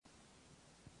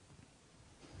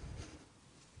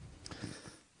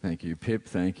Thank you, Pip.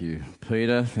 Thank you,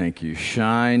 Peter. Thank you,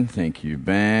 Shane. Thank you,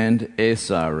 band.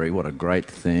 SRE, what a great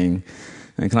thing.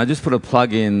 And can I just put a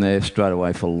plug in there straight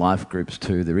away for life groups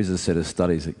too? There is a set of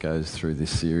studies that goes through this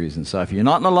series. And so if you're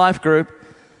not in a life group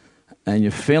and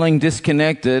you're feeling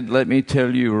disconnected, let me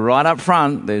tell you right up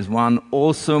front, there's one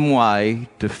awesome way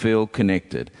to feel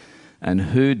connected. And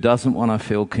who doesn't want to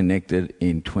feel connected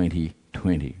in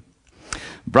 2020?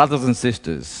 Brothers and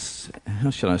sisters, how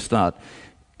should I start?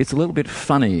 It's a little bit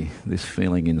funny, this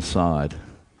feeling inside.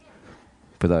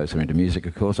 For those who are into music,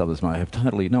 of course, others may have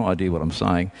totally no idea what I'm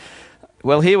saying.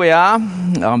 Well, here we are.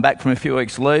 I'm back from a few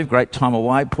weeks' leave. Great time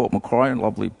away, Port Macquarie, a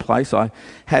lovely place. I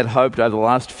had hoped over the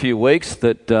last few weeks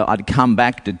that I'd come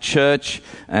back to church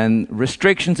and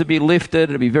restrictions would be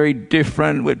lifted. It'd be very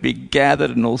different. We'd be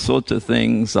gathered and all sorts of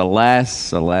things.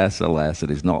 Alas, alas, alas, it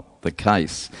is not the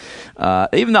case.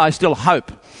 Even though I still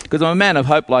hope, because I'm a man of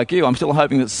hope like you, I'm still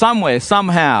hoping that somewhere,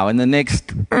 somehow, in the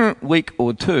next week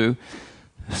or two,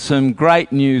 some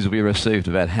great news will be received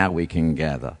about how we can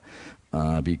gather.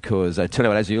 Because I tell you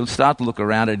what, as you start to look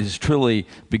around, it is truly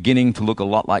beginning to look a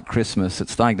lot like Christmas.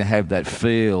 It's starting to have that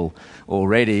feel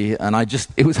already. And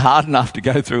it was hard enough to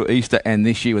go through Easter and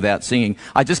this year without singing.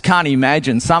 I just can't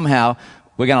imagine somehow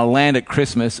we're going to land at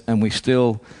Christmas and we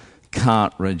still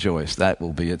can't rejoice. That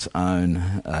will be its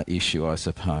own issue, I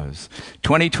suppose.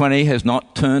 2020 has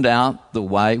not turned out the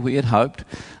way we had hoped.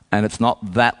 And it's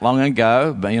not that long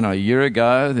ago, but a year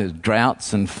ago, there's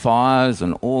droughts and fires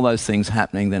and all those things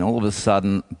happening. Then all of a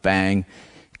sudden, bang,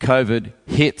 COVID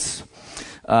hits.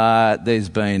 There's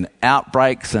been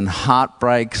outbreaks and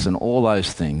heartbreaks and all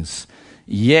those things.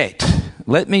 Yet,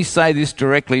 let me say this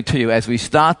directly to you as we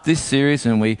start this series,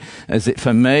 and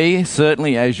for me,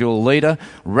 certainly as your leader,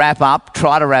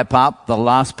 try to wrap up the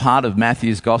last part of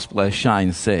Matthew's Gospel, as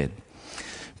Shane said.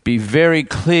 Be very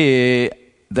clear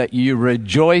that you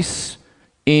rejoice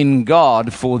in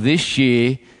God for this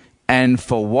year and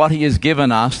for what He has given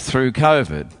us through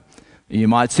COVID. You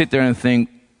might sit there and think,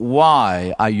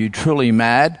 why? Are you truly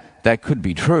mad? That could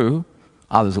be true.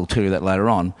 Others will tell you that later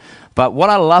on. But what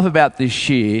I love about this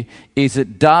year is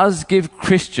it does give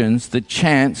Christians the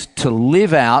chance to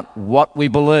live out what we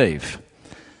believe.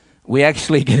 We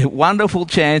actually get a wonderful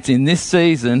chance in this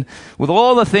season, with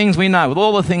all the things we know, with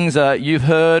all the things you've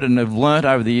heard and have learnt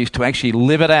over the years, to actually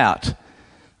live it out.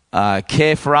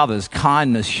 Care for others,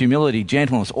 kindness, humility,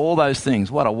 gentleness, all those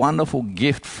things. What a wonderful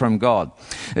gift from God.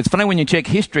 It's funny when you check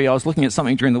history. I was looking at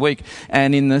something during the week,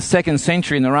 and in the 2nd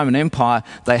century in the Roman Empire,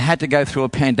 they had to go through a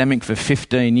pandemic for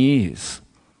 15 years.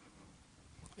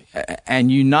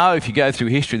 And if you go through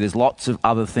history, there's lots of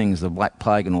other things, the Black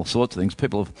Plague and all sorts of things.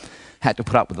 People have had to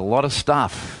put up with a lot of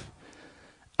stuff.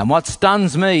 And what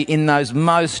stuns me in those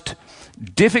most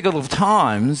difficult of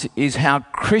times is how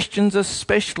Christians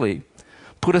especially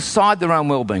put aside their own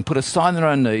well-being, put aside their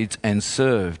own needs, and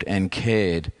served and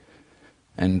cared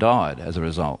and died as a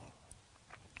result.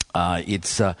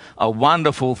 It's a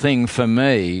wonderful thing for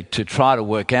me to try to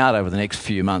work out over the next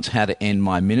few months how to end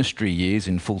my ministry years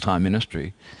in full-time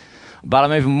ministry. But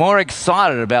I'm even more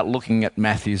excited about looking at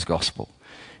Matthew's Gospel.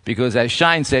 Because as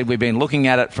Shane said, we've been looking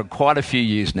at it for quite a few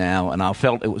years now, and I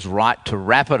felt it was right to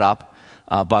wrap it up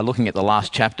by looking at the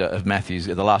last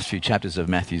few chapters of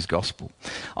Matthew's Gospel.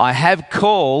 I have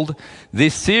called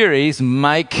this series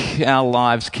 "Make Our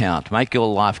Lives Count," make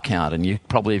your life count. And if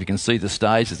you can see the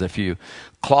stage, there's a few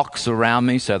clocks around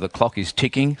me, so the clock is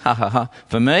ticking,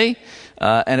 for me,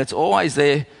 and it's always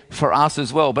there for us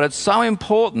as well. But it's so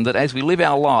important that as we live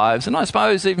our lives, and I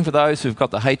suppose even for those who've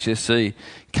got the HSC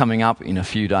coming up in a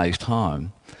few days'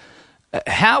 time,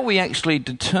 how we actually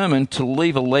determine to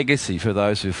leave a legacy for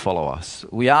those who follow us.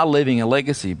 We are leaving a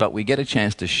legacy, but we get a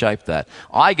chance to shape that.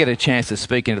 I get a chance to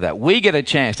speak into that. We get a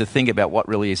chance to think about what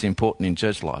really is important in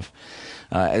church life.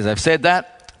 As I've said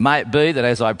that, may it be that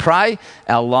as I pray,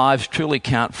 our lives truly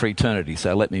count for eternity.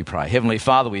 So let me pray. Heavenly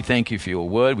Father, we thank you for your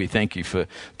word. We thank you for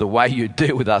the way you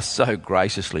deal with us so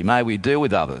graciously. May we deal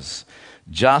with others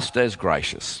just as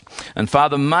gracious. And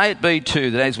Father, may it be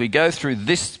too that as we go through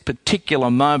this particular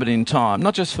moment in time,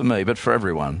 not just for me, but for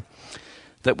everyone,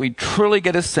 that we truly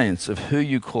get a sense of who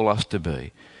you call us to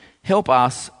be. Help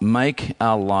us make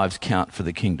our lives count for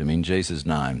the kingdom. In Jesus'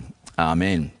 name,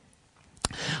 amen.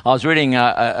 I was reading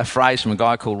a phrase from a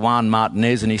guy called Juan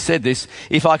Martinez, and he said this: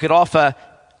 if I could offer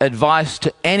advice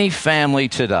to any family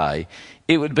today,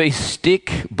 it would be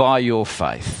stick by your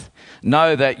faith.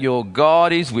 Know that your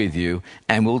God is with you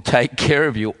and will take care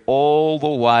of you all the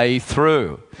way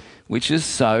through, which is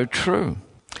so true.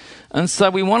 And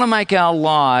so we want to make our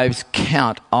lives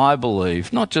count, I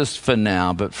believe, not just for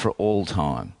now, but for all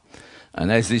time.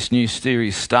 And as this new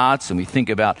series starts and we think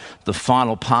about the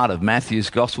final part of Matthew's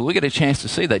gospel, we get a chance to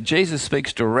see that Jesus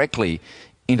speaks directly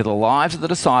into the lives of the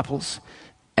disciples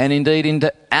and indeed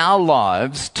into our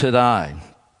lives today.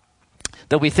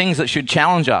 There'll be things that should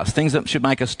challenge us, things that should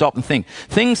make us stop and think,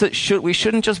 things that we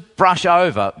shouldn't just brush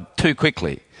over too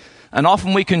quickly. And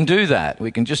often we can do that.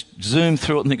 We can just zoom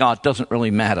through it and think, oh, it doesn't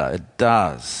really matter. It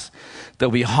does.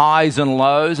 There'll be highs and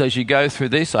lows as you go through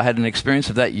this. I had an experience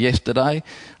of that yesterday.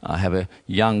 I have a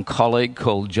young colleague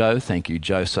called Joe. Thank you,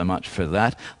 Joe, so much for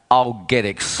that. I'll get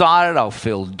excited. I'll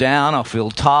feel down. I'll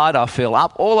feel tired. I'll feel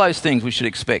up. All those things we should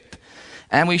expect.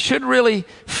 And we should really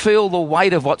feel the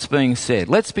weight of what's being said.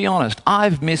 Let's be honest.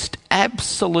 I've missed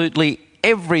absolutely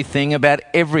everything about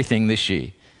everything this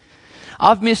year.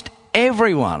 I've missed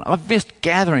everyone. I've missed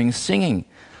gatherings, singing.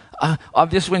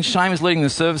 When Shane was leading the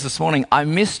service this morning, I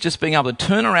missed just being able to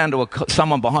turn around to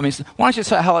someone behind me and say, why don't you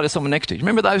say hello to someone next to you?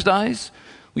 Remember those days?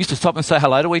 We used to stop and say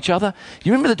hello to each other.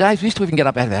 You remember the days we used to even get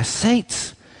up out of our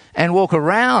seats and walk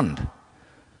around?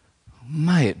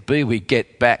 May it be we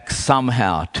get back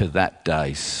somehow to that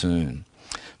day soon.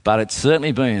 But it's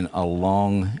certainly been a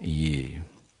long year.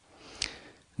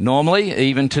 Normally,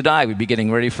 even today, we'd be getting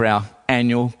ready for our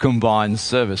annual combined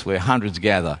service where hundreds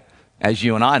gather. As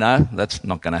you and I know, that's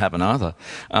not going to happen either.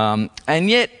 And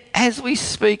yet, as we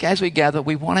speak, as we gather,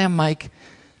 we want to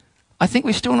I think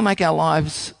we still want to make our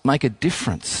lives make a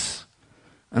difference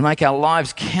and make our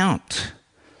lives count.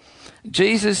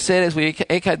 Jesus said, as we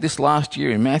echoed this last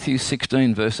year in Matthew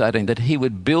 16, verse 18, that he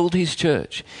would build his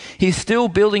church. He's still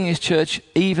building his church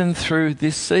even through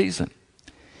this season.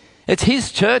 It's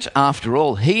his church, after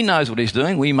all. He knows what he's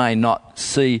doing. We may not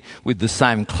see with the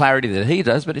same clarity that he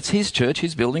does, but it's his church.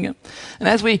 He's building it. And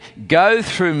as we go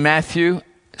through Matthew,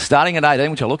 starting at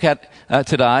 18, which I'll look at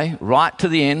today, right to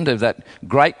the end of that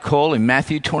great call in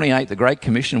Matthew 28, the Great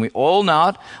Commission. We all know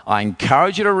it. I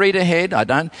encourage you to read ahead. I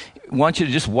don't want you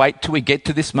to just wait till we get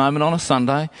to this moment on a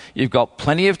Sunday. You've got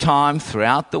plenty of time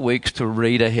throughout the weeks to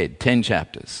read ahead, 10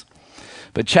 chapters.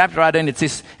 But chapter 18, it's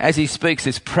this, as he speaks,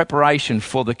 this preparation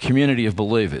for the community of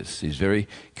believers. He's very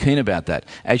keen about that.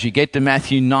 As you get to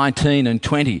Matthew 19 and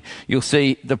 20, you'll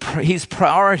see his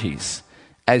priorities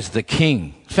as the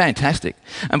king. Fantastic.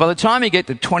 And by the time you get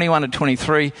to 21 and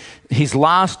 23, his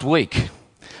last week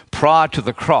prior to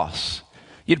the cross,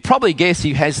 you'd probably guess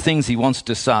he has things he wants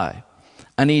to say.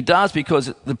 And he does,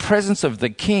 because the presence of the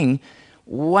king,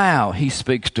 wow, he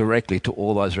speaks directly to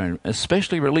all those around him,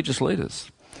 especially religious leaders.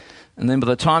 And then by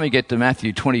the time you get to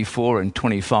Matthew 24 and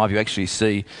 25, you actually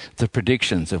see the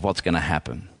predictions of what's going to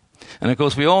happen. And of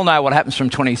course, we all know what happens from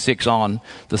 26 on,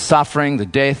 the suffering, the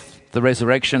death, the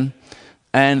resurrection,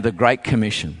 and the Great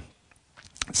Commission.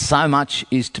 So much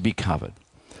is to be covered.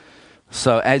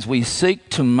 So as we seek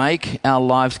to make our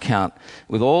lives count,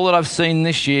 with all that I've seen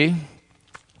this year,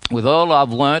 with all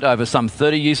I've learnt over some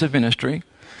 30 years of ministry,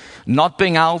 not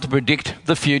being able to predict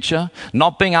the future,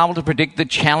 not being able to predict the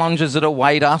challenges that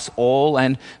await us all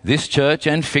and this church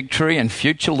and Fig Tree and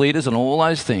future leaders and all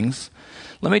those things,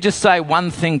 let me just say one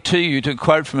thing to you, to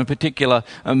quote from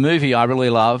a movie I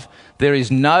really love. There is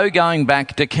no going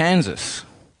back to Kansas.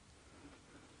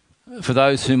 For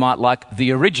those who might like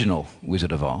the original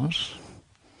Wizard of Oz.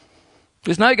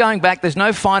 There's no going back. There's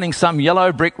no finding some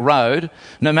yellow brick road,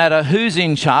 no matter who's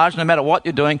in charge, no matter what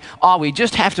you're doing. Oh, we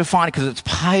just have to find it because it's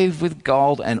paved with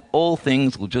gold and all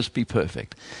things will just be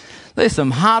perfect. There's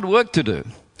some hard work to do.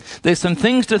 There's some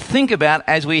things to think about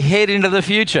as we head into the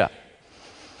future.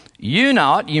 You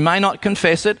know it. You may not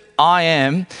confess it. I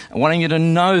am wanting you to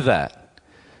know that.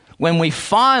 When we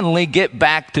finally get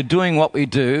back to doing what we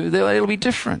do, it'll be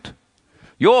different.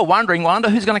 You're wondering, wonder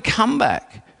who's going to come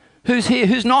back? Who's here?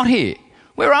 Who's not here?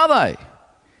 Where are they?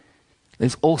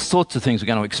 There's all sorts of things we're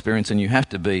going to experience, and you have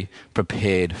to be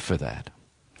prepared for that.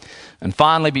 And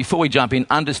finally, before we jump in,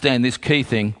 understand this key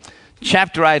thing.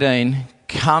 Chapter 18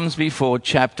 comes before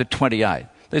chapter 28.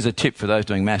 There's a tip for those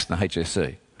doing maths in the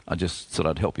HSC. I just thought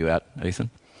I'd help you out, Ethan.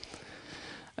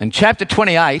 And chapter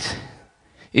 28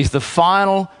 is the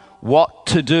final what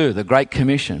to do, the Great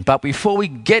Commission. But before we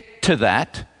get to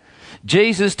that,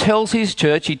 Jesus tells his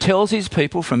church, he tells his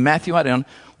people from Matthew 8 on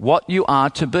what you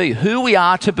are to be, who we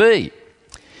are to be.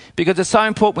 Because it's so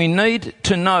important, we need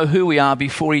to know who we are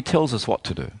before he tells us what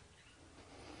to do.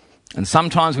 And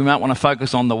sometimes we might want to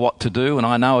focus on the what to do, and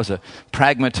I know as a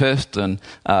pragmatist and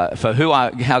for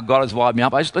how God has wired me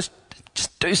up, let's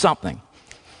just do something.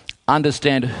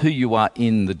 Understand who you are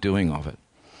in the doing of it.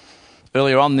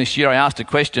 Earlier on this year, I asked a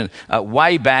question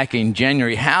way back in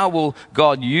January, how will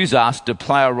God use us to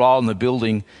play a role in the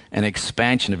building and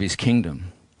expansion of his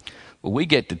kingdom? Well, we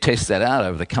get to test that out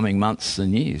over the coming months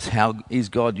and years. How is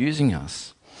God using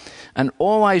us? And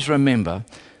always remember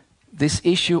this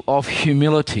issue of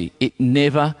humility. It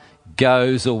never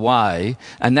goes away.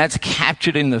 And that's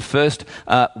captured in the first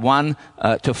 1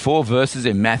 to 4 verses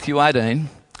in Matthew 18.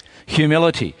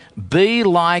 Humility. Be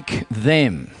like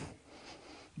them.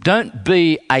 Don't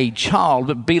be a child,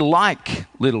 but be like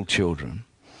little children.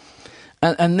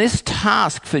 And this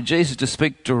task for Jesus to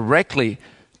speak directly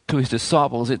to his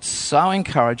disciples, it's so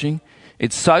encouraging,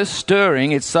 it's so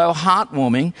stirring, it's so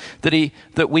heartwarming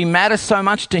that we matter so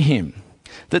much to him,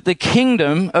 that the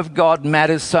kingdom of God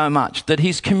matters so much, that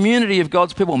his community of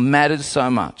God's people matters so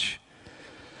much.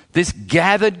 This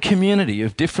gathered community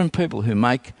of different people who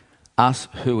make us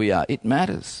who we are, it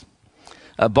matters.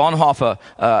 Bonhoeffer,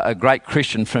 a great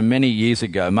Christian from many years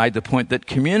ago, made the point that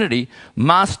community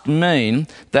must mean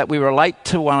that we relate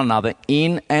to one another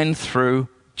in and through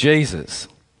Jesus.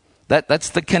 That's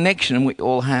the connection we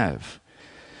all have.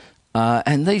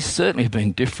 And these certainly have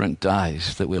been different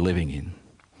days that we're living in.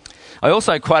 I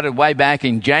also quoted way back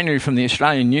in January from the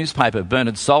Australian newspaper,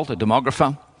 Bernard Salt, a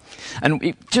demographer.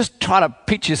 And just try to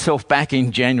picture yourself back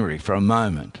in January for a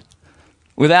moment,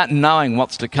 without knowing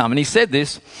what's to come. And he said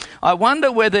this: I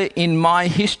wonder whether in my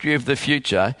history of the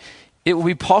future it will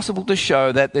be possible to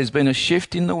show that there's been a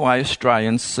shift in the way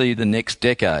Australians see the next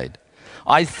decade.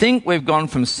 I think we've gone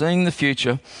from seeing the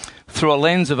future through a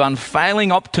lens of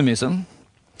unfailing optimism,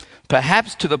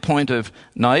 perhaps to the point of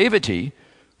naivety,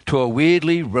 to a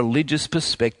weirdly religious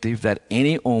perspective that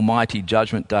any almighty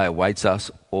judgment day awaits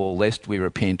us, or lest we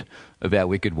repent of our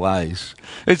wicked ways.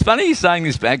 It's funny he's saying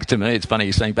this back to me. It's funny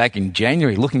he's saying back in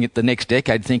January, looking at the next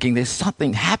decade, thinking there's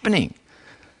something happening.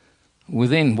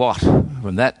 Within what?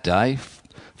 From that day,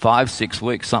 5-6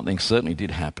 weeks, something certainly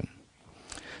did happen.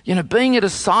 You know, being a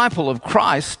disciple of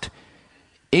Christ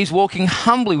is walking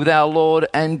humbly with our Lord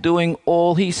and doing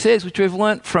all he says, which we've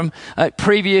learnt from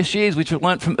previous years, which we've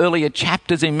learnt from earlier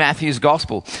chapters in Matthew's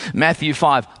Gospel. Matthew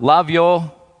 5, love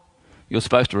you're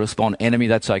supposed to respond, enemy,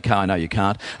 that's okay, I know you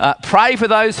can't. Pray for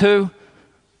those who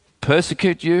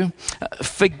persecute you.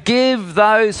 Forgive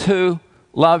those who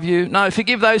love you. No,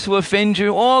 forgive those who offend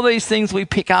you. All these things we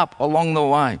pick up along the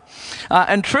way.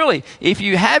 And truly, if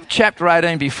you have chapter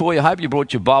 18 before you, I hope you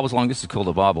brought your Bibles along. This is called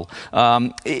the Bible.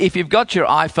 If you've got your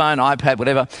iPhone, iPad,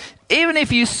 whatever, even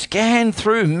if you scan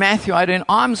through Matthew 18,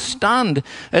 I'm stunned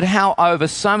at how over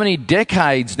so many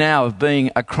decades now of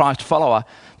being a Christ follower,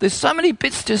 there's so many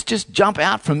bits just jump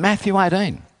out from Matthew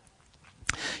 18.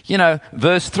 You know,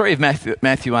 verse 3 of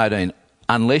Matthew 18,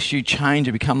 unless you change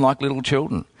and become like little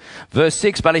children. Verse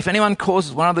 6, but if anyone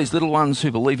causes one of these little ones who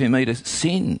believe in me to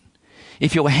sin,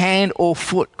 if your hand or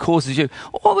foot causes you,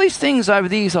 all these things over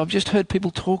the years I've just heard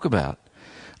people talk about.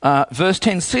 Verse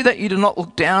 10, see that you do not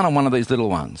look down on one of these little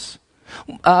ones.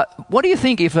 What do you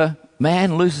think if a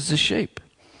man loses a sheep?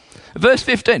 Verse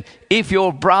 15, if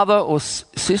your brother or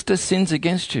sister sins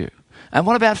against you. And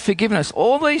what about forgiveness?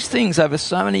 All these things over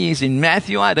so many years in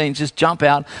Matthew 18 just jump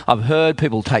out. I've heard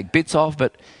people take bits off,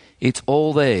 but it's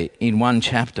all there in one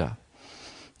chapter.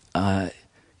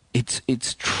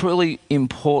 It's truly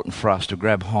important for us to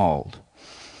grab hold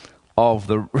of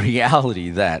the reality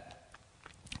that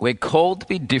we're called to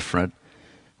be different,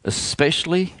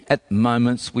 especially at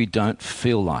moments we don't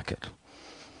feel like it.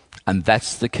 And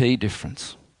that's the key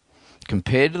difference.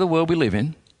 Compared to the world we live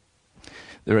in,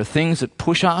 there are things that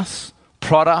push us,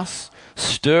 prod us,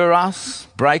 stir us,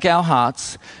 break our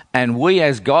hearts, and we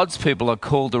as God's people are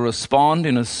called to respond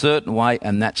in a certain way,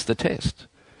 and that's the test.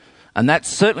 And that's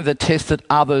certainly the test that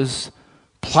others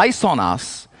place on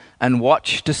us and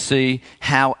watch to see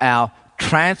how our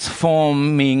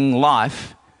transforming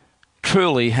life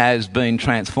truly has been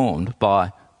transformed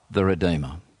by the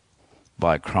Redeemer,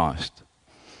 by Christ.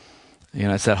 You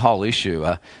know, it's that whole issue.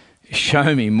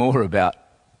 Show me more about,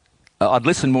 I'd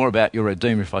listen more about your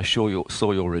Redeemer if I saw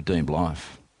your redeemed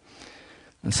life.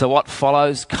 And so what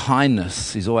follows?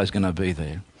 Kindness is always going to be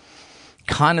there.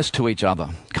 Kindness to each other,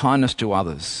 kindness to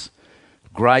others,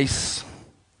 grace,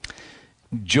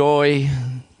 joy.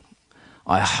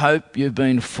 I hope you've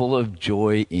been full of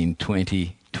joy in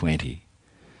 2020.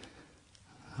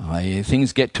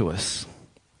 Things get to us.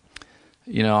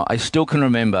 You know, I still can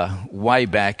remember way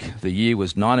back, the year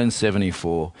was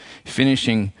 1974,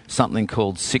 finishing something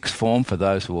called sixth form for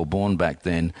those who were born back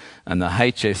then, and the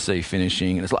HSC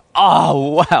finishing, and it's like,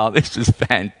 oh wow, this is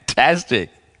fantastic.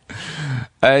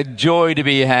 A joy to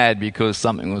be had because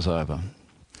something was over.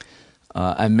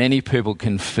 And many people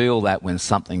can feel that when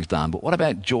something's done. But what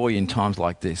about joy in times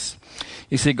like this?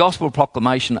 You see, gospel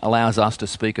proclamation allows us to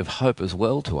speak of hope as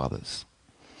well to others.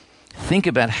 Think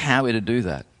about how we're to do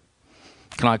that.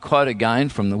 Can I quote again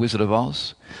from The Wizard of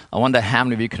Oz? I wonder how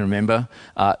many of you can remember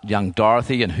young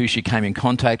Dorothy and who she came in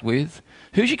contact with.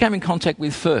 Who she came in contact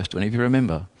with first, any of you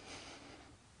remember?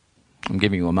 I'm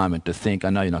giving you a moment to think. I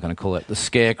know you're not going to call it the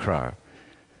Scarecrow.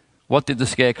 What did the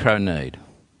Scarecrow need?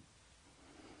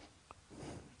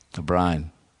 A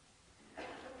brain.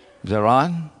 Is that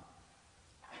right?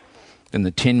 Then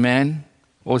the Tin Man.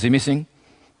 What was he missing?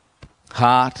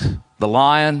 Heart. The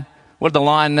Lion. What did the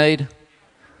Lion need?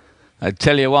 I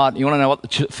tell you what, you want to know what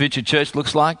the future church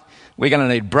looks like? We're going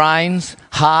to need brains,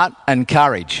 heart and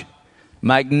courage.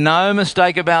 Make no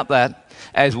mistake about that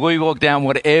as we walk down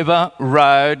whatever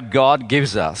road God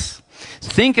gives us.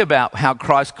 Think about how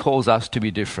Christ calls us to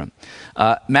be different.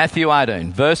 Matthew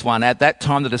 18, verse 1, at that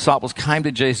time the disciples came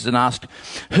to Jesus and asked,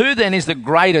 who then is the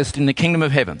greatest in the kingdom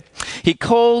of heaven? He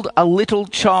called a little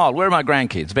child. Where are my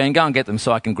grandkids? Ben, go and get them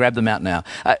so I can grab them out now.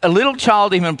 A little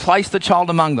child, even placed the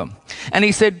child among them. And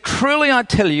he said, truly I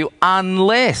tell you,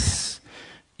 unless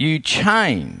you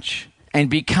change and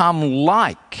become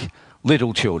like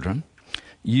little children,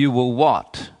 you will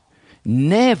what?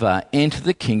 Never enter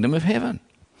the kingdom of heaven.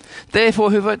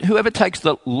 Therefore, whoever takes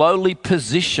the lowly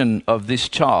position of this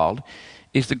child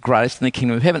is the greatest in the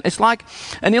kingdom of heaven. It's like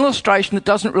an illustration that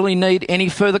doesn't really need any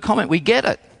further comment. We get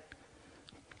it.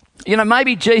 You know,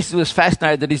 maybe Jesus was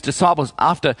fascinated that his disciples,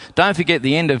 don't forget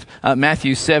the end of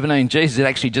Matthew 17, Jesus had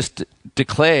actually just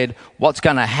declared what's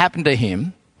going to happen to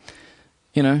him.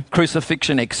 You know,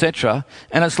 crucifixion, etc.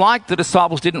 And it's like the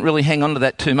disciples didn't really hang on to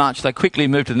that too much. They quickly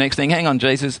moved to the next thing. Hang on,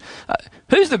 Jesus.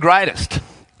 Who's the greatest?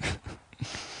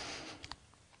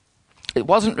 It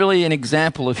wasn't really an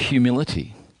example of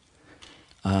humility.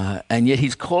 And yet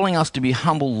he's calling us to be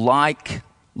humble like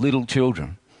little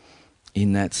children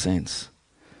in that sense.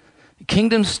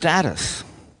 Kingdom status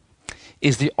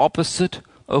is the opposite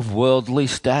of worldly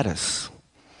status.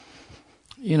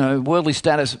 You know, worldly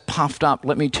status puffed up.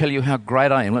 Let me tell you how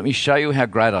great I am. Let me show you how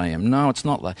great I am. No, it's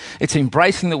not that. It's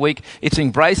embracing the weak. It's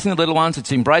embracing the little ones.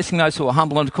 It's embracing those who are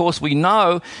humble. And of course, we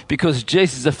know, because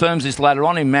Jesus affirms this later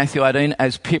on in Matthew 18,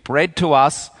 as Pip read to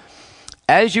us,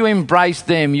 as you embrace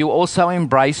them, you also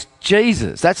embrace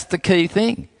Jesus. That's the key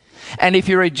thing. And if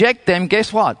you reject them,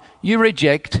 guess what? You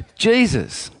reject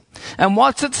Jesus. And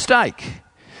what's at stake?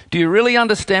 Do you really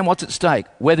understand what's at stake?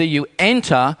 Whether you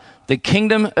enter the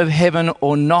kingdom of heaven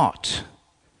or not.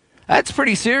 That's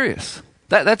pretty serious.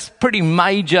 That's pretty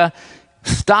major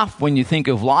stuff when you think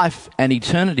of life and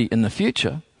eternity in the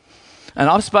future. And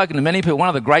I've spoken to many people. One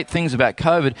of the great things about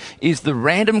COVID is the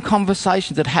random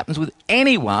conversations that happens with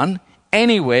anyone,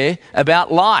 anywhere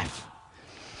about life.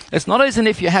 It's not as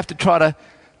if you have to try to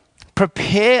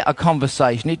prepare a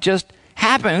conversation. It just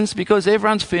happens because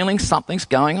everyone's feeling something's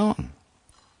going on.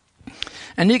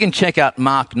 And you can check out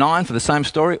Mark 9 for the same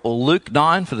story, or Luke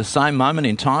 9 for the same moment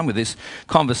in time with this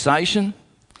conversation.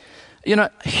 You know,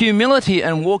 humility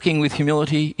and walking with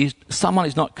humility is someone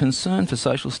who's not concerned for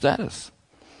social status.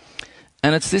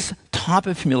 And it's this type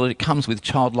of humility that comes with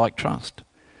childlike trust.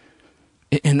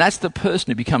 And that's the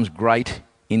person who becomes great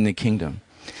in the kingdom.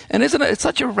 And isn't it? It's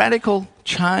such a radical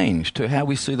change to how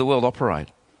we see the world operate.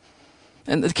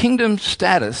 And the kingdom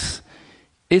status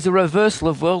is a reversal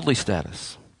of worldly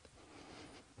status.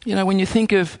 You know, when you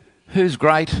think of who's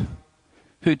great,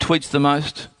 who tweets the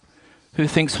most, who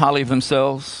thinks highly of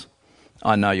themselves,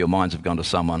 I know your minds have gone to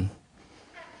someone.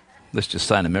 Let's just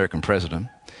say an American president.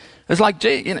 It's like,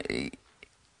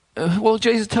 well,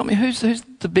 Jesus, tell me, who's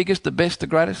the biggest, the best, the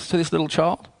greatest to this little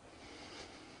child?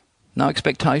 No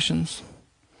expectations.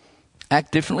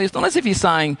 Act differently. It's not as if you're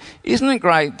saying, isn't it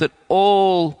great that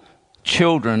all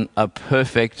children are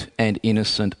perfect and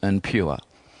innocent and pure?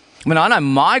 I mean, I know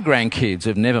my grandkids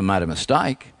have never made a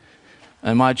mistake,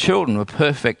 and my children were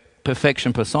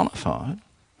perfection personified.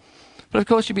 But of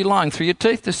course, you'd be lying through your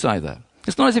teeth to say that.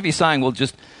 It's not as if you're saying, but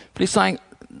he's saying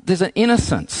there's an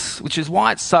innocence, which is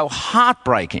why it's so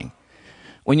heartbreaking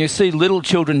when you see little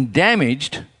children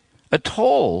damaged at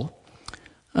all,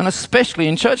 and especially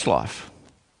in church life.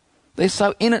 They're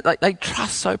so in it, they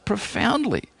trust so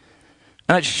profoundly.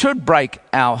 And it should break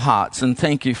our hearts, and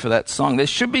thank you for that song. There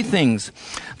should be things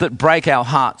that break our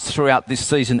hearts throughout this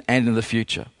season and in the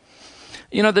future.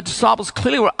 You know, the disciples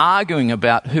clearly were arguing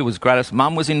about who was greatest.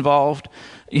 Mum was involved,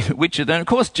 which of them. Of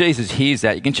course, Jesus hears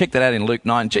that. You can check that out in Luke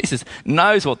 9. Jesus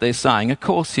knows what they're saying. Of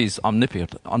course, he's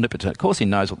omnipotent. Of course, he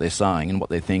knows what they're saying and what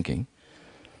they're thinking.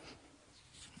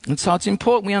 And so it's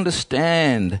important we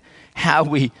understand how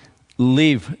we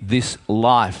live this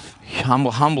life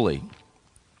humbly.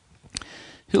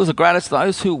 Who is the greatest?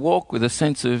 Those who walk with a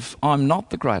sense of, I'm not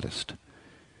the greatest.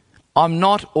 I'm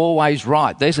not always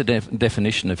right. There's a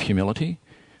definition of humility.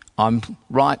 I'm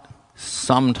right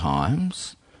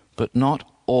sometimes, but not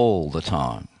all the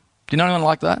time. Do you know anyone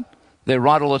like that? They're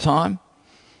right all the time?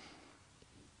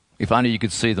 If only you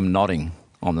could see them nodding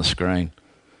on the screen.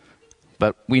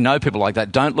 But we know people like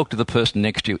that. Don't look to the person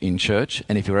next to you in church,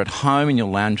 and if you're at home in your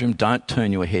lounge room, don't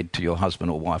turn your head to your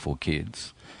husband or wife or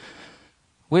kids.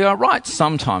 We are right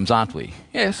sometimes, aren't we?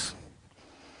 Yes.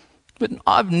 But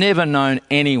I've never known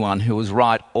anyone who was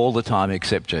right all the time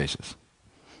except Jesus.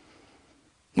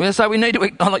 So we need to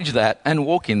acknowledge that and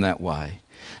walk in that way.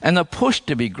 And the push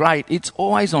to be great, it's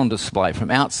always on display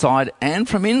from outside and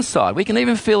from inside. We can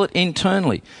even feel it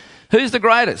internally. Who's the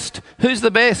greatest? Who's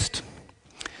the best?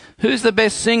 Who's the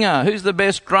best singer? Who's the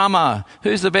best drummer?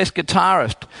 Who's the best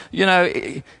guitarist? You know,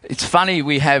 it's funny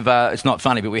we have, it's not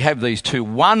funny, but we have these two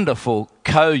wonderful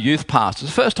co-youth pastors.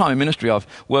 The first time in ministry I've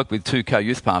worked with two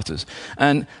co-youth pastors.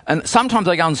 And sometimes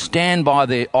they go and stand by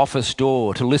their office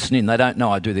door to listen in. They don't know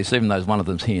I do this, even though one of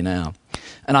them's here now.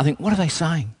 And I think, what are they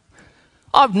saying?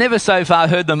 I've never so far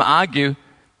heard them argue.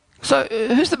 So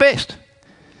who's the best?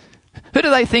 Who do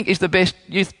they think is the best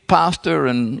youth pastor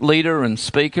and leader and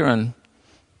speaker? And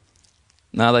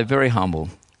no, they're very humble.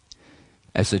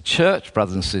 As a church,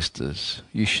 brothers and sisters,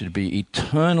 you should be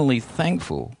eternally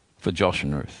thankful for Josh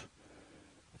and Ruth,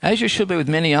 as you should be with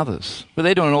many others. But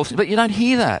they're doing all things. But you don't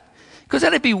hear that, because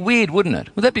that'd be weird, wouldn't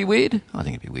it? Would that be weird? I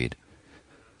think it'd be weird.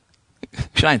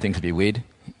 Shane thinks it'd be weird.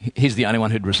 He's the only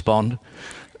one who'd respond.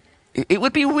 It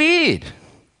would be weird.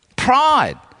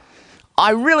 Pride.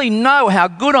 I really know how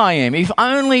good I am. If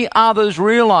only others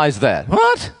realise that.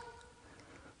 What?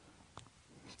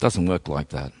 Doesn't work like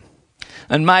that.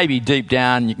 And maybe deep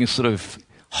down you can sort of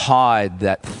hide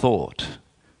that thought.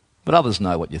 But others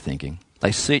know what you're thinking.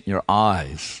 They see it in your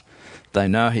eyes. They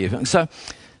know how you're feeling. So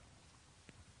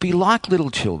be like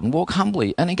little children. Walk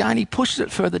humbly. And again, he pushes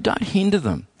it further. Don't hinder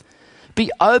them. Be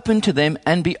open to them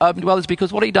and be open to others,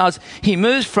 because what he does, he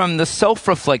moves from the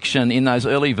self-reflection in those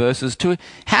early verses to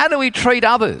how do we treat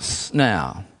others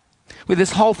now? With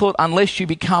this whole thought, unless you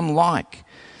become like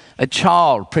a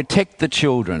child, protect the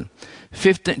children.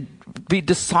 15, be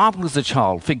discipled as a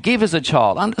child, forgive as a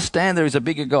child, understand there is a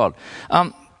bigger God.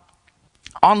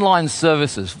 Online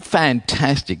services,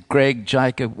 fantastic. Greg,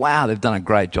 Jacob, wow, they've done a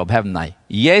great job, haven't they?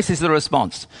 Yes is the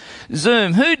response.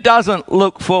 Zoom, who doesn't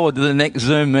look forward to the next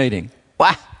Zoom meeting?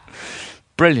 Wow,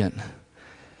 brilliant.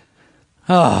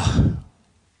 Oh,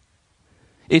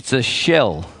 it's a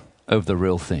shell of the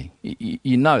real thing.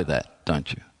 You know that,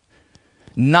 don't you?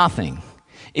 Nothing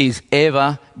is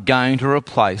ever going to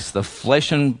replace the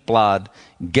flesh and blood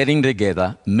getting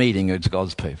together, meeting as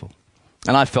God's people.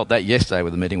 And I felt that yesterday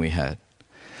with the meeting we had.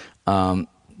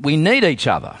 We need each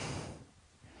other.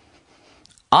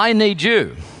 I need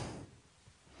you.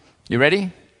 You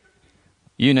ready?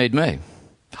 You need me.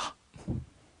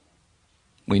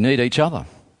 We need each other.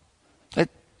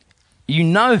 You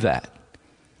know that.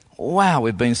 Wow,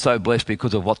 we've been so blessed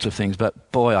because of lots of things,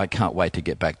 but boy, I can't wait to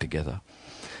get back together.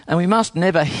 And we must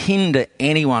never hinder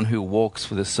anyone who walks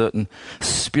with a certain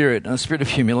spirit, and a spirit of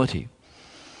humility.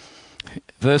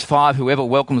 Verse 5, whoever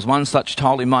welcomes one such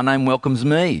child in my name welcomes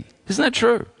me. Isn't that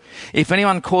true? If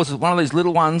anyone causes one of these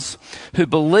little ones who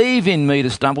believe in me to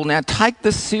stumble, now take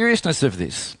the seriousness of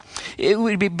this. It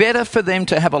would be better for them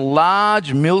to have a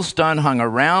large millstone hung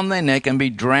around their neck and be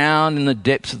drowned in the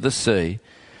depths of the sea.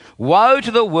 Woe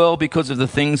to the world because of the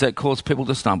things that cause people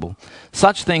to stumble.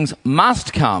 Such things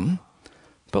must come,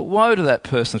 but woe to that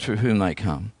person through whom they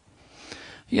come.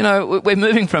 You know, we're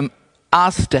moving from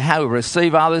us to how we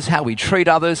receive others, how we treat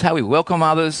others, how we welcome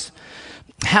others,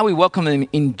 how we welcome them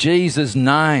in Jesus'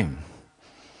 name.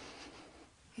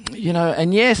 You know,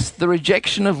 and yes, the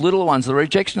rejection of little ones, the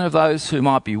rejection of those who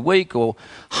might be weak or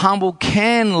humble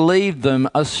can lead them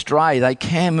astray. They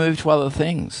can move to other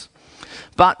things.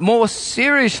 But more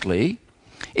seriously,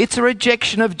 it's a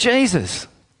rejection of Jesus.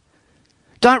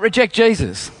 Don't reject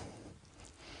Jesus.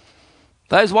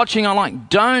 Those watching online,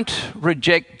 don't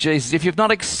reject Jesus. If you've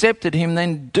not accepted him,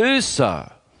 then do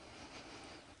so,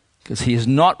 because he has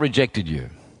not rejected you.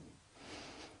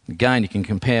 Again, you can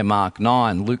compare Mark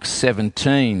 9, Luke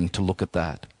 17 to look at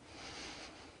that.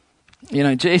 You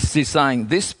know, Jesus is saying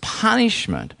this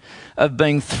punishment of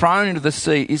being thrown into the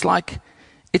sea is like,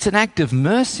 it's an act of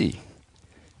mercy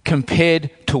compared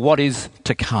to what is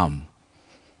to come.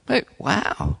 Hey,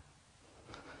 wow.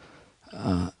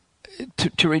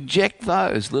 To reject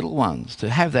those little ones, to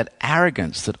have that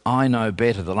arrogance that I know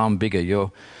better, that I'm bigger,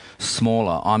 you're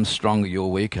smaller, I'm stronger, you're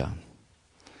weaker.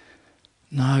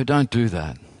 No, don't do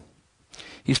that.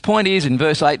 His point is in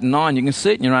verse 8 and 9, you can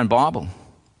see it in your own Bible.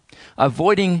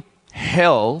 Avoiding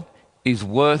hell is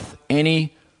worth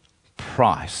any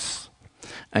price.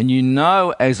 And you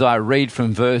know, as I read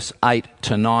from verse 8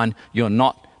 to 9, you're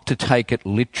not to take it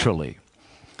literally.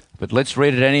 But let's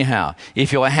read it anyhow.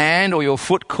 If your hand or your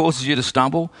foot causes you to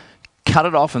stumble, cut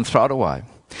it off and throw it away.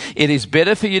 It is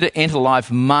better for you to enter life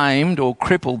maimed or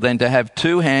crippled than to have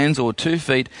 2 hands or 2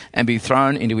 feet and be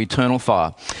thrown into eternal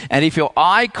fire. And if your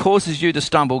eye causes you to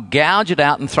stumble, gouge it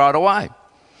out and throw it away.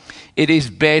 It is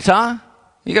better,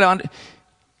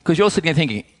 because you're sitting there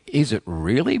thinking, is it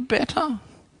really better?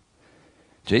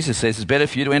 Jesus says it's better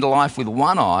for you to enter life with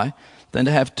 1 eye than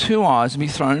to have 2 eyes and be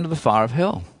thrown into the fire of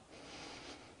hell.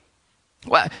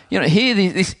 Well, here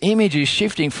this image is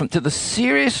shifting to the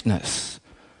seriousness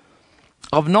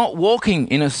of not walking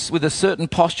with a certain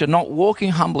posture, not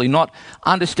walking humbly, not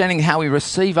understanding how we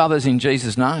receive others in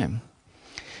Jesus' name.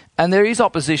 And there is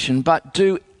opposition, but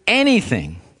do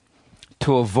anything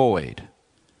to avoid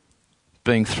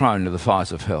being thrown into the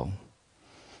fires of hell.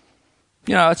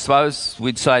 I suppose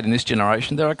we'd say it in this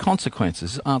generation, there are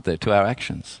consequences, aren't there, to our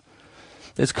actions.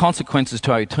 There's consequences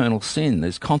to our eternal sin.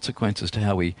 There's consequences to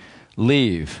how we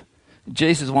live.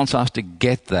 Jesus wants us to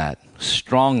get that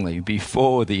strongly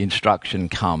before the instruction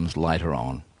comes later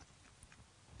on.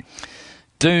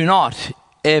 Do not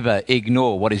ever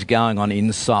ignore what is going on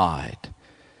inside.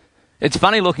 It's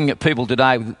funny looking at people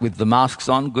today with the masks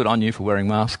on. Good on you for wearing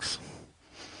masks.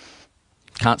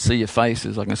 Can't see your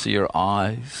faces, I can see your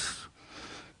eyes.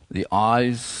 The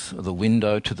eyes are the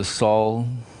window to the soul.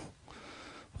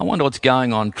 I wonder what's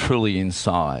going on truly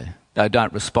inside. No,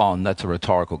 don't respond, that's a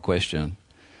rhetorical question.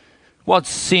 What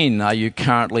sin are you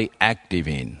currently active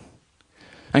in?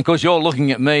 And of course you're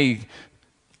looking at me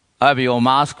over your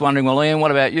mask wondering, well, Ian,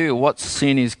 what about you? What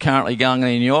sin is currently going on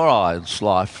in your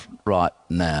life right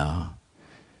now?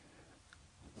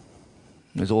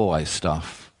 There's always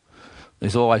stuff.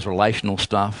 There's always relational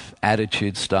stuff,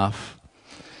 attitude stuff.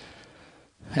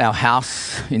 Our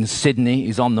house in Sydney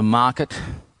is on the market.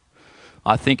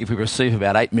 I think if we receive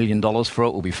about $8 million for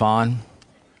it, we'll be fine.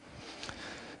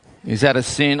 Is that a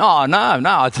sin? Oh,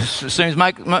 no, it seems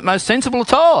most sensible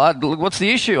at all. What's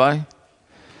the issue?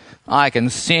 I can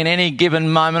sin any given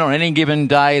moment or any given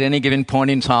day at any given point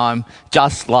in time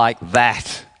just like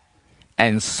that.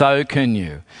 And so can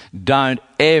you. Don't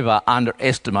ever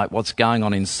underestimate what's going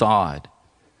on inside.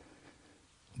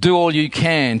 Do all you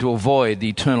can to avoid the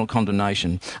eternal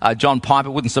condemnation. John Piper,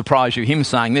 wouldn't surprise you, him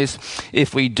saying this,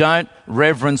 if we don't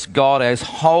reverence God as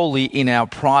holy in our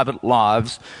private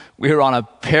lives, we're on a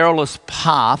perilous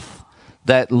path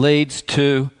that leads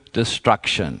to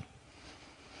destruction.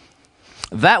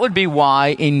 That would be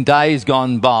why in days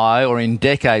gone by or in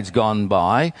decades gone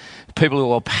by, people who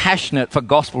are passionate for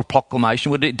gospel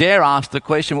proclamation would dare ask the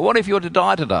question, well, what if you were to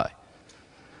die today?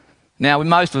 Now,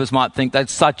 most of us might think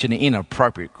that's such an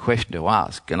inappropriate question to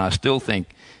ask, and I still think,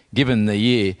 given the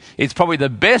year, it's probably the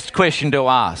best question to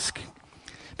ask,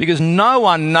 because no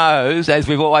one knows, as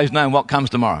we've always known, what comes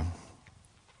tomorrow.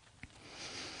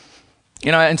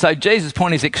 And so Jesus'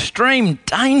 point is extreme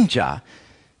danger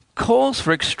calls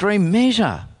for extreme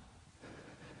measure.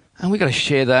 And we've got to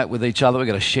share that with each other. We've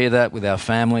got to share that with our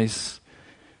families,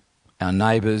 our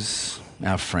neighbours,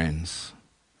 our friends.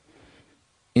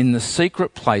 In the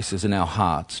secret places in our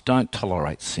hearts, don't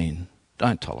tolerate sin.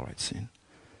 Don't tolerate sin.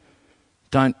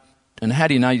 And how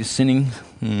do you know you're sinning?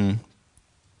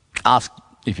 Ask,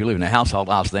 if you live in a household,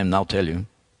 ask them, they'll tell you.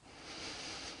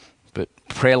 But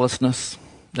prayerlessness,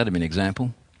 that'd be an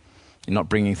example. You're not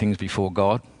bringing things before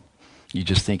God. You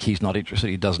just think he's not interested,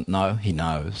 he doesn't know, he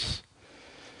knows.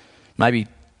 Maybe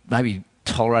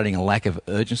tolerating a lack of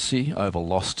urgency over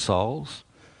lost souls,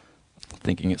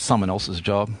 thinking it's someone else's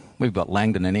job. We've got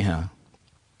Langdon anyhow.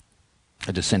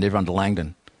 I just send everyone to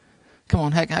Langdon. Come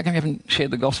on, how come you haven't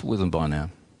shared the gospel with them by now?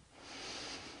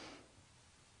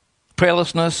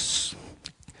 Prayerlessness,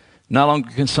 no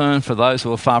longer concern for those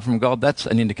who are far from God, that's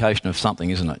an indication of something,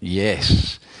 isn't it?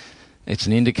 Yes. It's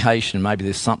an indication maybe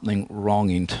there's something wrong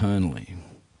internally.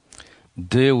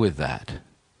 Deal with that.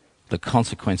 The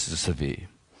consequences are severe.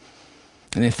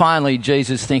 And then finally,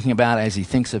 Jesus thinking about, as he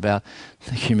thinks about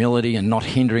humility and not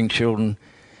hindering children,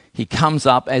 he comes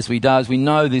up, as we do, we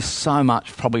know this so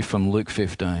much probably from Luke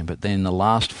 15, but then the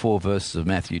last 4 verses of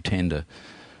Matthew 10 to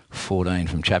 14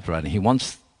 from chapter 8, he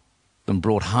wants them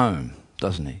brought home,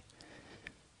 doesn't he?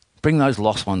 Bring those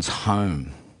lost ones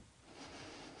home.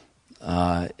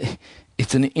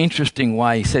 It's an interesting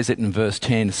way. He says it in verse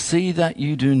 10, see that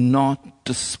you do not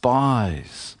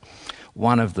despise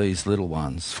one of these little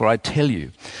ones. For I tell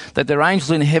you that their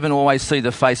angels in heaven always see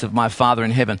the face of my Father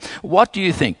in heaven. What do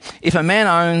you think? If a man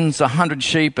owns 100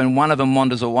 sheep and one of them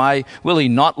wanders away, will he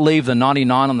not leave the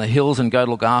 99 on the hills and go to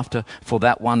look after for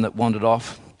that one that wandered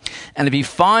off? And if he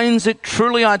finds it,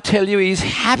 truly I tell you, he's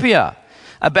happier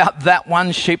about that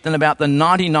one sheep than about the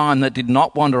 99 that did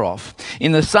not wander off.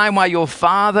 In the same way, your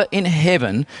Father in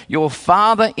heaven is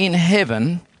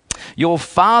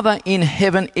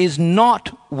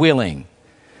not willing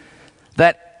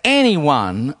that any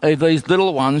one of these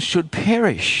little ones should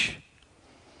perish.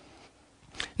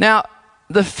 Now,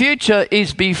 the future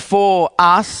is before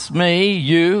us, me,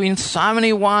 you, in so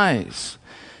many ways.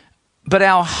 But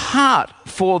our heart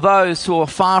for those who are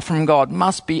far from God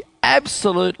must be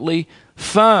absolutely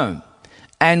firm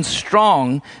and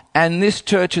strong, and this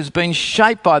church has been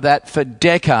shaped by that for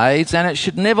decades, and it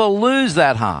should never lose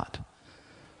that heart.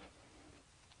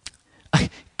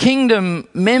 Kingdom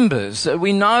members,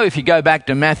 we know if you go back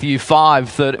to Matthew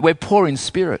 5:30, we're poor in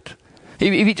spirit.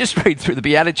 If you just read through the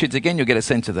Beatitudes again, you'll get a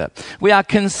sense of that. We are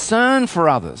concerned for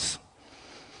others.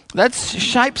 That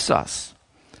shapes us.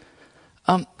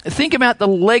 Think about the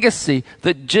legacy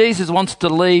that Jesus wants to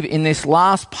leave in this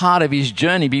last part of his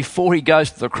journey before he goes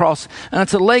to the cross. And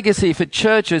it's a legacy for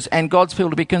churches and God's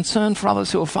people to be concerned for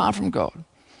others who are far from God.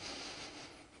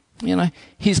 You know,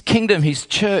 his kingdom, his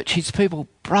church, his people,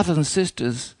 brothers and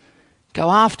sisters, go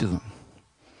after them.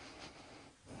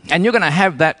 And you're going to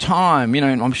have that time,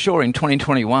 I'm sure in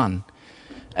 2021,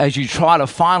 as you try to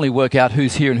finally work out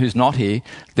who's here and who's not here,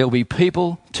 there'll be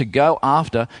people to go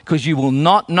after because you will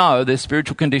not know their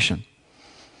spiritual condition.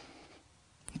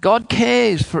 God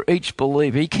cares for each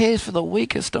believer. He cares for the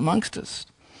weakest amongst us.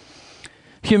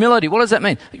 Humility, what does that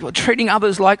mean? You're treating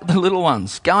others like the little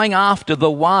ones, going after the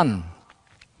one.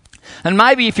 And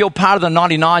maybe if you're part of the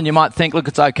 99, you might think, look,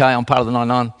 it's okay, I'm part of the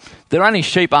 99. They're only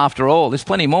sheep after all. There's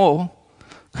plenty more.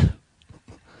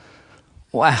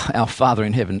 Wow, our Father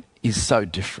in heaven is so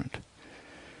different.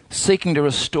 Seeking to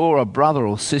restore a brother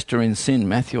or sister in sin,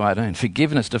 Matthew 18.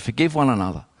 Forgiveness, to forgive one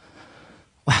another.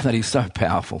 Wow, that is so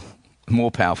powerful.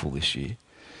 More powerful this year.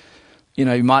 You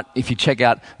might, if you check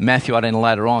out Matthew 18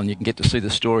 later on, you can get to see the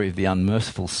story of the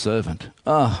unmerciful servant.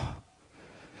 Oh.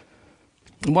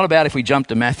 And what about if we jump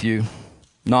to Matthew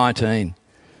 19,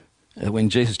 when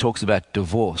Jesus talks about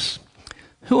divorce?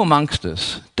 Who amongst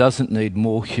us doesn't need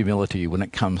more humility when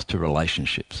it comes to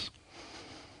relationships?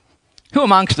 Who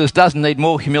amongst us doesn't need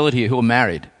more humility who are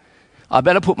married? I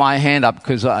better put my hand up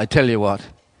because I tell you what,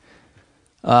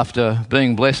 after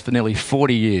being blessed for nearly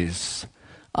 40 years,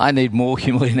 I need more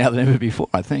humility now than ever before,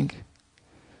 I think.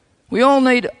 We all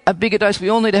need a bigger dose. We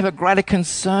all need to have a greater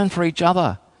concern for each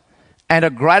other and a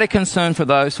greater concern for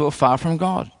those who are far from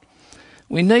God.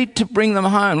 We need to bring them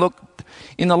home. Look,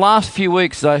 in the last few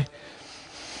weeks, I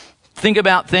think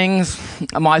about things,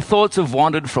 my thoughts have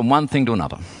wandered from one thing to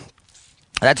another.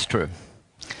 That's true.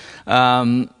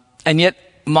 And yet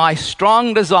my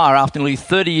strong desire after nearly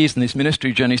 30 years in this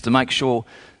ministry journey is to make sure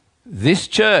this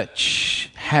church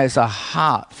has a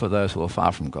heart for those who are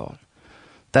far from God.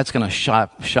 That's going to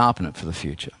sharpen it for the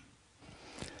future.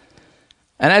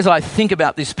 And as I think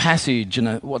about this passage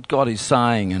and what God is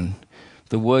saying and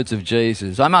the words of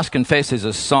Jesus, I must confess there's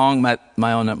a song that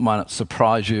might not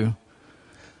surprise you.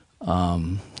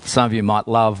 Some of you might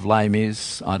love Les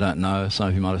Mis. I don't know. Some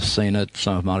of you might have seen it.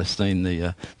 Some of you might have seen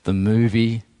the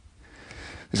movie.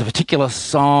 There's a particular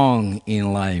song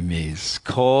in Les Mis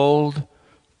called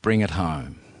Bring It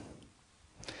Home.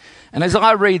 And as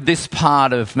I read this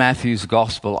part of Matthew's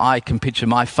Gospel, I can picture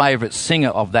my favourite singer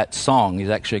of that song is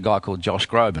actually a guy called Josh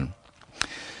Groban.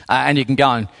 And you can go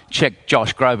and check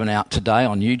Josh Groban out today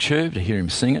on YouTube to hear him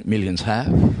sing it. Millions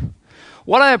have.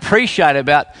 What I appreciate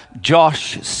about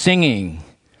Josh singing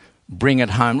Bring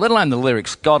It Home, let alone the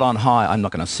lyrics, God on high, I'm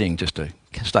not going to sing just to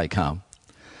stay calm.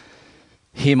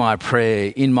 Hear my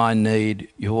prayer, in my need,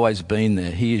 you've always been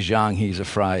there. He is young, he is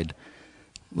afraid.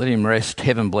 Let him rest,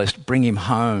 heaven blessed, bring him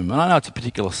home. And I know it's a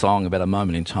particular song about a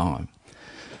moment in time.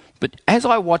 But as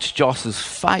I watch Josh's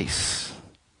face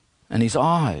and his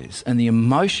eyes and the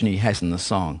emotion he has in the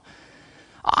song,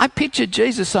 I picture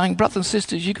Jesus saying, brothers and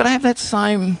sisters, you've got to have that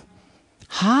same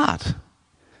heart.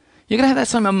 You're going to have that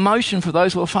same emotion for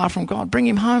those who are far from God. Bring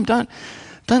him home. Don't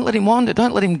let him wander.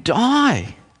 Don't let him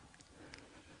die.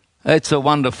 It's a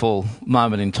wonderful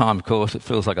moment in time, of course. It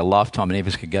feels like a lifetime and any of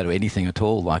us could go to anything at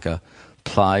all, like a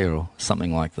play or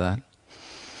something like that.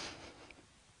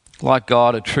 Like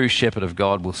God, a true shepherd of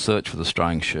God will search for the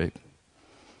straying sheep.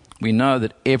 We know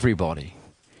that everybody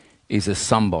is a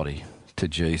somebody to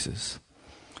Jesus.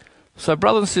 So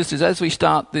brothers and sisters, as we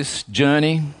start this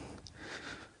journey,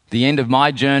 the end of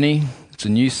my journey, it's a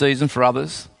new season for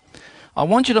others, I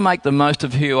want you to make the most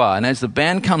of who you are. And as the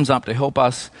band comes up to help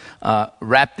us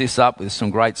wrap this up with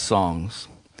some great songs,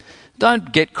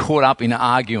 don't get caught up in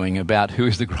arguing about who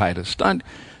is the greatest. Don't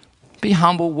be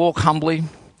humble, walk humbly.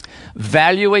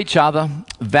 Value each other.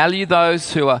 Value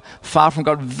those who are far from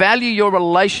God. Value your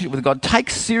relationship with God. Take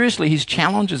seriously his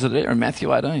challenges that are there in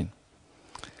Matthew 18.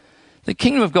 The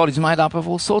kingdom of God is made up of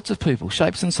all sorts of people,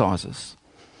 shapes and sizes.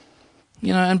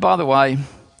 You know, and by the way,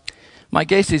 my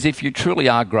guess is if you truly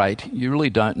are great, you really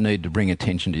don't need to bring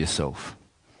attention to yourself.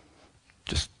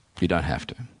 You don't have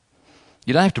to.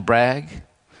 You don't have to brag.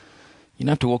 You don't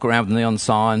have to walk around with neon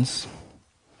signs.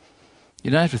 You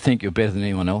don't have to think you're better than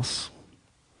anyone else.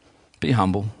 Be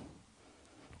humble.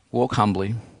 Walk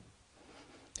humbly.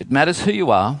 It matters who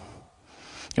you are.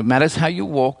 It matters how you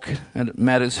walk, and it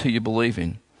matters who you believe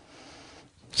in.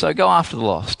 So go after the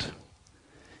lost.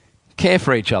 Care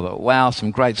for each other. Wow, some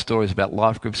great stories about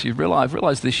life groups. I've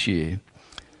realised this year,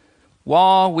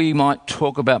 while we might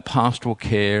talk about pastoral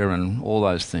care and all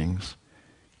those things,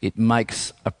 it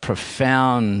makes a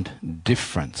profound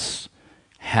difference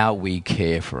how we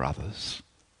care for others.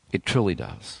 It truly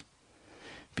does.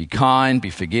 Be kind, be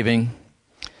forgiving.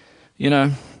 You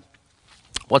know,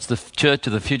 what's the church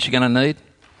of the future going to need?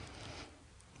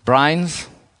 Brains,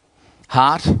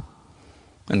 heart,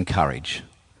 and courage.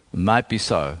 It might be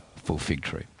so for Fig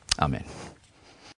Tree. Amen.